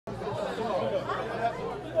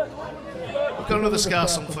got another ska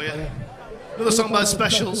song for you. Another song by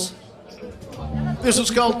Specials. This one's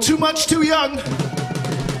called Too Much Too Young.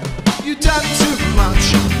 You done too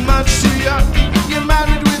much, much too young. You're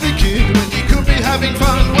married with a kid when you could be having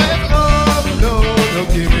fun with. Oh no, no,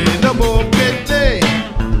 give me no more pity.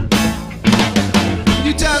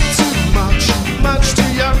 You done too much, much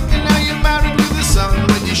too young. And now you're married with a son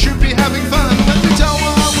when you should be having fun. But we don't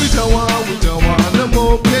want no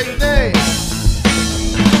more pity.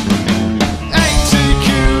 Ain't too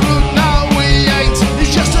cute, no we ain't.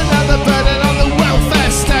 It's just another burden on the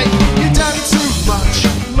welfare state. You done too much,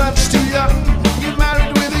 much too young. You're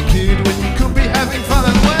married with a kid when you could be having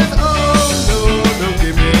fun with. Oh no, no,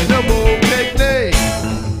 give me no more pity.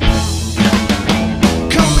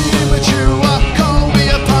 Call me immature, call me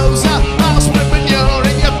a poser. Ask me when you're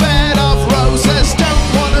in your bed of roses. Don't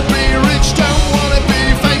wanna be rich, don't wanna be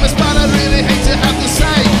famous, but I really hate to have to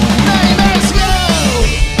say, hey, let's go!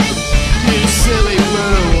 You silly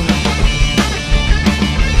boo.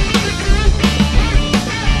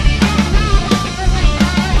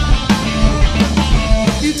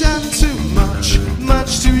 You done too much,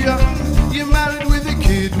 much too young. You're married with a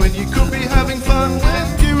kid when you could be having fun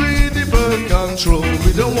with purity birth control.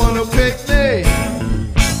 We don't wanna picnic.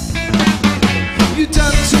 You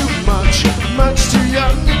done too much, much too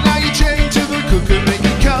young. And now you chain to the cook and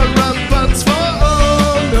making currant buns for.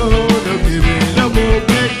 Oh no, no, give me no more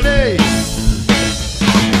picnic.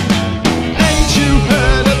 Ain't you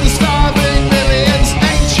heard of the starving millions?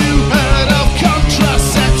 Ain't you heard of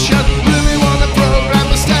contraception? Really wanna program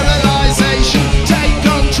the sterilization, take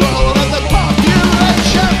control of the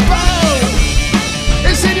population. Boom!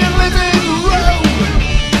 It's in your living room.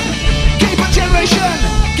 Keep a generation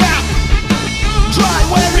gap. Try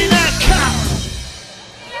wearing a cap.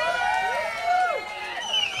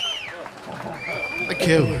 Thank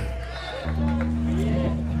you.